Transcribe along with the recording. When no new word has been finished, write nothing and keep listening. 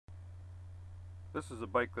This is a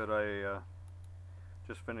bike that I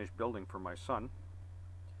just finished building for my son,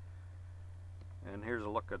 and here's a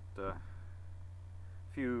look at a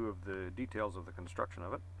few of the details of the construction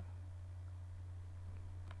of it.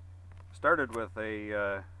 Started with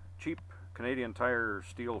a cheap Canadian Tire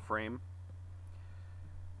steel frame,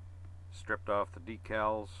 stripped off the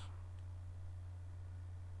decals,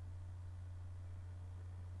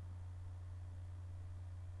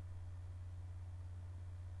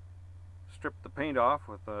 stripped the paint off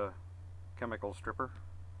with a chemical stripper.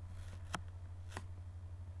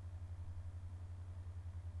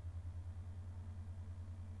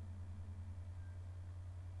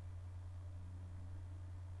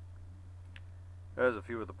 There's a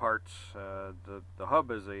few of the parts. The hub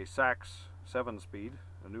is a Sachs 7 speed,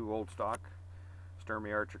 a new old stock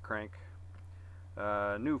Sturmey Archer crank.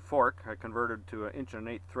 New fork I converted to an 1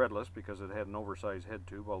 1/8" threadless because it had an oversized head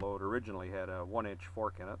tube, although it originally had a 1-inch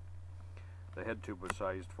fork in it. The head tube was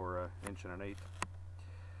sized for an 1 1/8".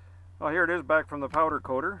 Well, here it is back from the powder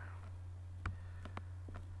coater,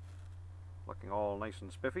 looking all nice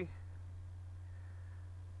and spiffy.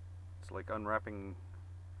 It's like unwrapping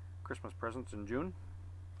Christmas presents in June.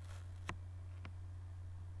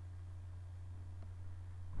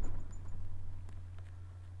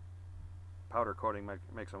 Powder coating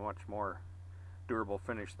makes a much more durable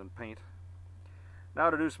finish than paint. Now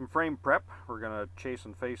to do some frame prep, we're going to chase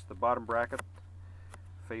and face the bottom bracket,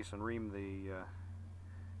 face and ream the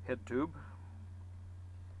head tube.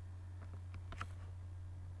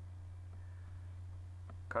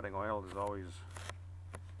 Cutting oil is always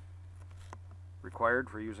required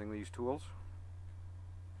for using these tools.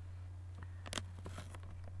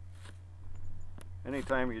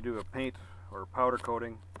 Anytime you do a paint or powder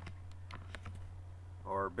coating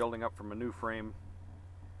or building up from a new frame,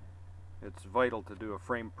 it's vital to do a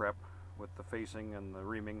frame prep with the facing and the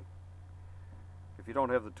reaming. If you don't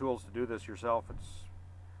have the tools to do this yourself, it's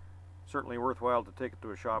certainly worthwhile to take it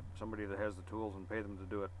to a shop, somebody that has the tools, and pay them to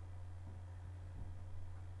do it.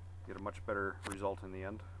 Get a much better result in the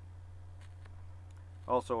end.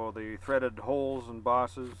 Also, the threaded holes and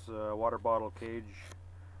bosses, water bottle cage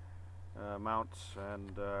mounts,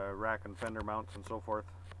 and rack and fender mounts and so forth.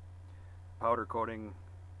 Powder coating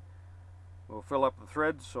will fill up the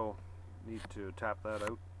threads, so need to tap that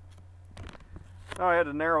out. Now I had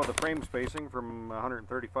to narrow the frame spacing from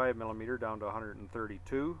 135mm down to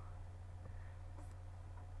 132.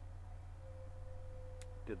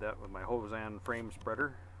 Did that with my Hosan frame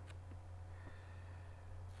spreader.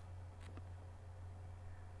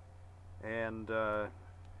 And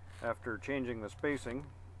after changing the spacing,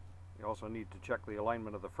 you also need to check the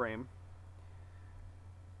alignment of the frame.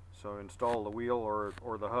 So install the wheel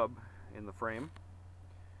or the hub in the frame.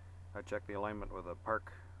 I check the alignment with a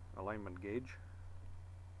Park alignment gauge.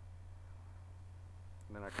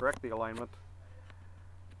 And then I correct the alignment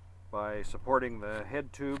by supporting the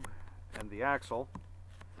head tube and the axle,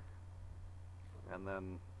 and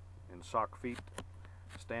then in sock feet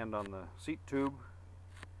stand on the seat tube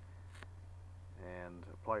and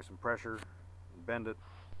apply some pressure, bend it,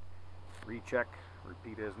 recheck,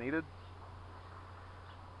 repeat as needed.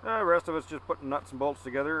 The rest of it's just putting nuts and bolts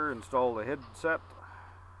together, install the headset,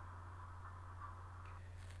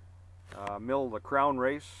 mill the crown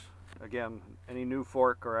race. Again, any new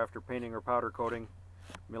fork or after painting or powder coating,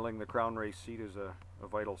 milling the crown race seat is a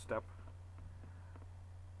vital step.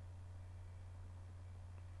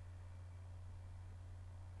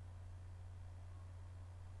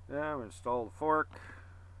 Now install the fork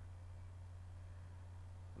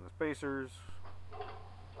and the spacers,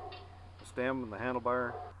 the stem and the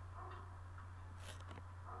handlebar.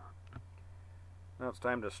 Now it's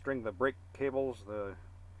time to string the brake cables, the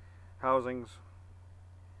housings.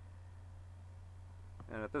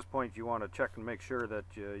 And at this point you want to check and make sure that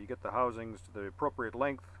you get the housings to the appropriate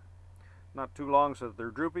length. Not too long so that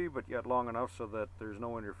they're droopy, but yet long enough so that there's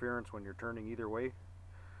no interference when you're turning either way.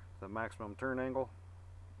 The maximum turn angle.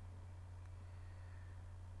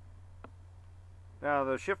 Now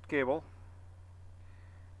the shift cable,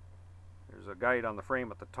 there's a guide on the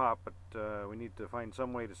frame at the top, but we need to find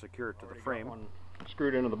some way to secure it to the frame. One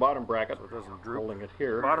screwed into the bottom bracket so it doesn't droop. Holding it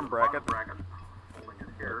here. Bottom bracket. Holding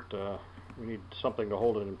it here. But, we need something to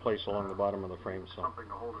hold it in place along the bottom of the frame, so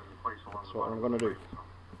that's what I'm going to do.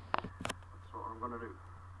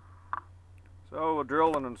 So we'll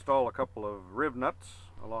drill and install a couple of rib nuts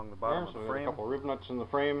along the bottom of the frame. A couple of rib nuts in the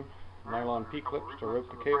frame, nylon P-clips to rope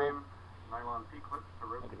the cable.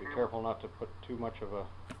 Have to be careful not to put too much of a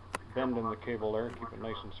bend in the cable there, keep it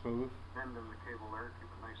nice and smooth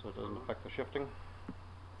so it doesn't affect the shifting.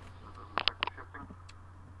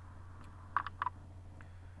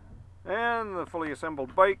 And the fully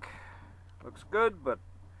assembled bike looks good, but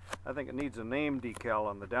I think it needs a name decal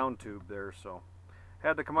on the down tube there, so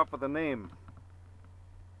had to come up with a name.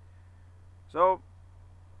 So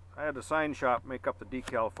I had the sign shop make up the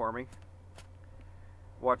decal for me.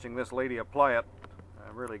 Watching this lady apply it,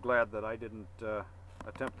 I'm really glad that I didn't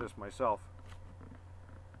attempt this myself.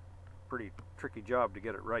 Pretty tricky job to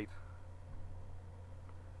get it right.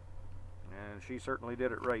 And she certainly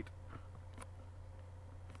did it right.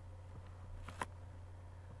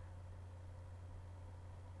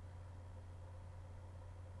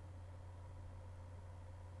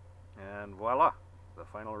 And voila, the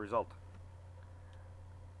final result.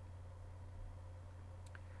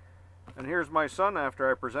 And here's my son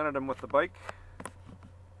after I presented him with the bike.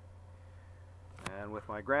 And with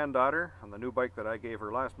my granddaughter on the new bike that I gave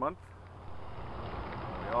her last month.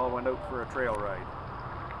 We all went out for a trail ride.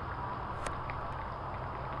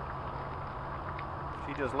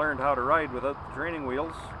 She just learned how to ride without the training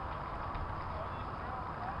wheels.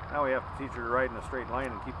 Now we have to teach her to ride in a straight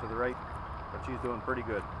line and keep to the right, but she's doing pretty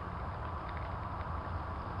good.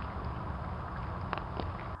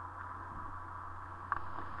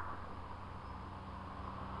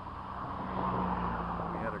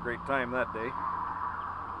 We had a great time that day.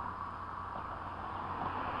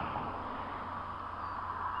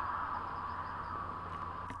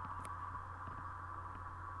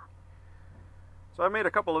 So I made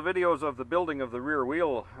a couple of videos of the building of the rear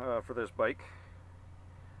wheel for this bike.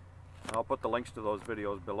 I'll put the links to those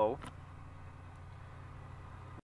videos below.